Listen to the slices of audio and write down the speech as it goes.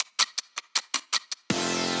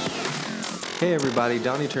Hey everybody,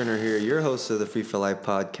 Donnie Turner here, your host of the Free for Life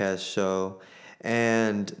podcast show.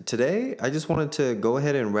 And today I just wanted to go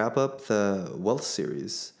ahead and wrap up the wealth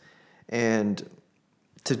series. And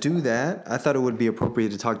to do that, I thought it would be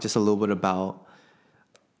appropriate to talk just a little bit about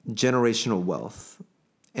generational wealth.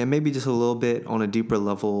 And maybe just a little bit on a deeper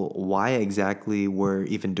level, why exactly we're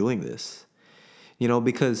even doing this.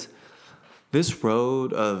 Because this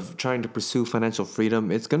road of trying to pursue financial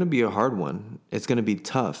freedom, it's going to be a hard one. It's going to be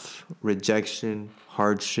tough. Rejection,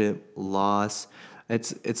 hardship, loss.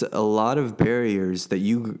 It's a lot of barriers that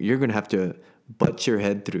you're going to have to butt your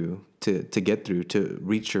head through to get through to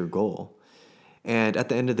reach your goal. And at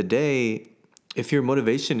the end of the day, if your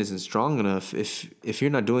motivation isn't strong enough, if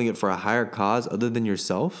you're not doing it for a higher cause other than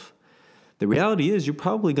yourself, the reality is you're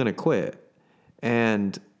probably going to quit.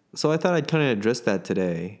 And so I thought I'd kind of address that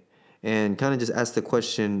today and kind of just ask the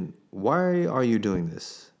question, why are you doing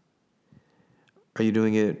this? Are you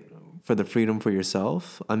doing it for the freedom for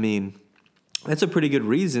yourself? I mean, that's a pretty good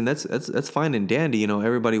reason. That's fine and dandy.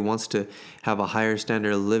 Everybody wants to have a higher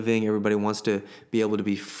standard of living. Everybody wants to be able to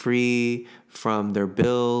be free from their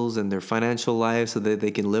bills and their financial life so that they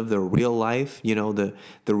can live their real life, the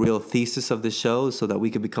real thesis of the show so that we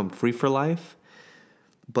can become free for life.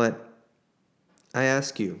 But I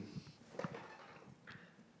ask you,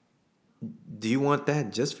 do you want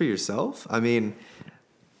that just for yourself? I mean,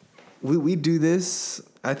 we do this.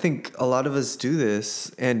 I think a lot of us do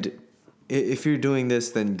this. And if you're doing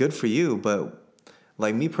this, then good for you. But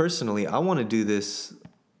like me personally, I want to do this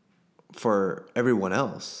for everyone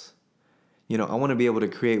else. I want to be able to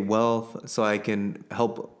create wealth so I can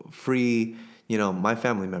help free, my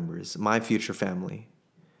family members, my future family.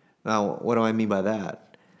 Now, what do I mean by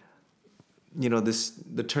that?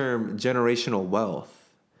 The term generational wealth.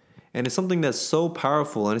 And it's something that's so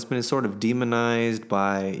powerful, and it's been sort of demonized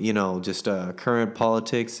by, just current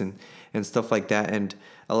politics and stuff like that. And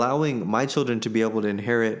allowing my children to be able to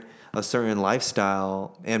inherit a certain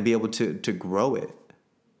lifestyle and be able to grow it.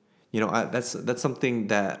 That's something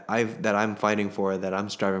that I'm fighting for, that I'm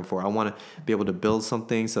striving for. I want to be able to build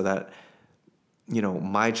something so that,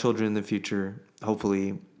 my children in the future,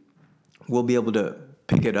 hopefully, will be able to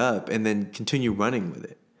pick it up and then continue running with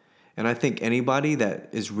it. And I think anybody that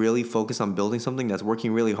is really focused on building something, that's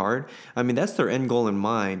working really hard, I mean, that's their end goal in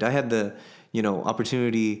mind. I had the,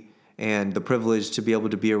 opportunity and the privilege to be able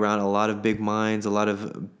to be around a lot of big minds, a lot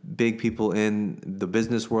of big people in the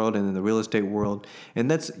business world and in the real estate world. And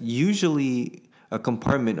that's usually a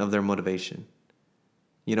compartment of their motivation.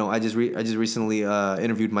 I just recently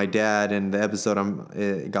interviewed my dad, and the episode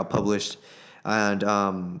it got published.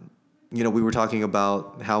 And, we were talking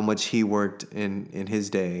about how much he worked in his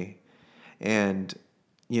day. And,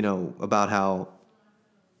 about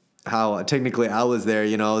how technically I was there,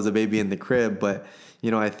 I was a baby in the crib. But,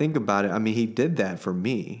 I think about it. I mean, he did that for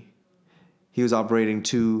me. He was operating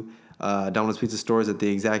two Domino's Pizza stores at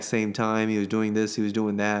the exact same time. He was doing this, he was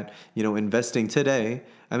doing that, investing today.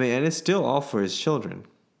 I mean, and it's still all for his children.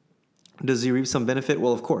 Does he reap some benefit?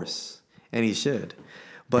 Well, of course, and he should.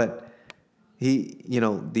 But he,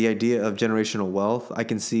 the idea of generational wealth, I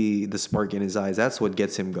can see the spark in his eyes. That's what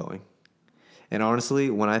gets him going. And honestly,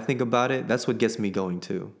 when I think about it, that's what gets me going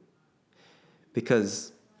too.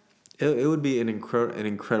 Because it would be an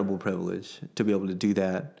incredible privilege to be able to do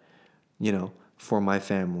that, for my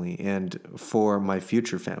family and for my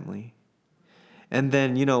future family. And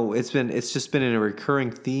then, it's just been a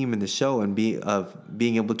recurring theme in the show and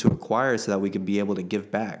being able to acquire so that we can be able to give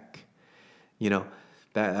back.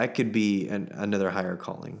 That could be another higher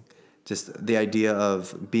calling. Just the idea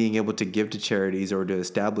of being able to give to charities or to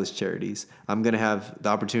establish charities. I'm going to have the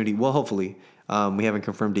opportunity, well, hopefully, we haven't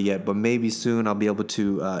confirmed it yet, but maybe soon I'll be able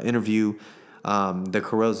to interview the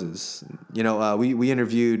Carrozas. We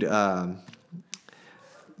interviewed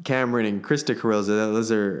Cameron and Krista Carroza.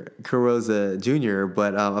 Those are Carroza Jr.,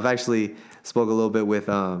 but I've actually spoke a little bit with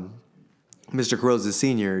Mr. Carroza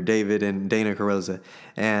Sr., David and Dana Carroza,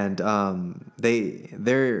 and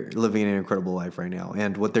they're living an incredible life right now.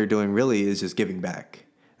 And what they're doing really is just giving back.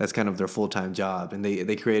 That's kind of their full-time job. And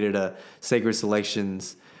they created a Sacred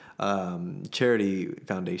Selections charity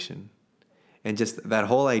foundation. And just that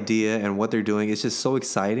whole idea and what they're doing is just so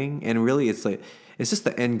exciting. And really, it's just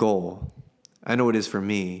the end goal. I know it is for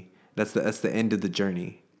me. That's the end of the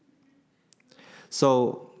journey.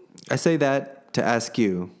 So I say that to ask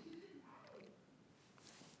you,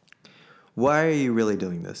 why are you really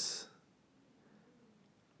doing this?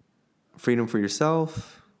 Freedom for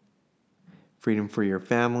yourself, freedom for your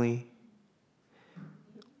family,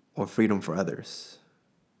 or freedom for others?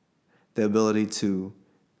 The ability to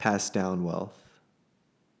pass down wealth.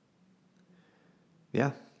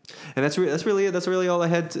 Yeah, And that's really it. That's really all I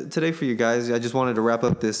had today for you guys. I just wanted to wrap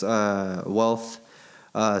up this wealth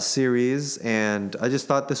series, and I just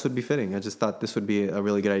thought this would be fitting. I just thought this would be a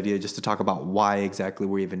really good idea just to talk about why exactly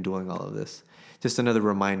we're even doing all of this. Just another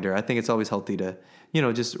reminder. I think it's always healthy to,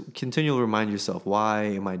 just continually remind yourself, why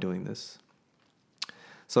am I doing this?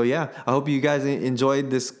 So yeah, I hope you guys enjoyed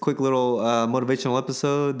this quick little motivational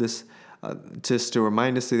episode. This just to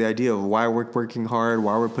remind us of the idea of why we're working hard,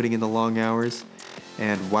 why we're putting in the long hours,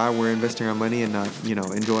 and why we're investing our money and not,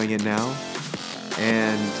 enjoying it now.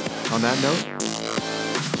 And on that note,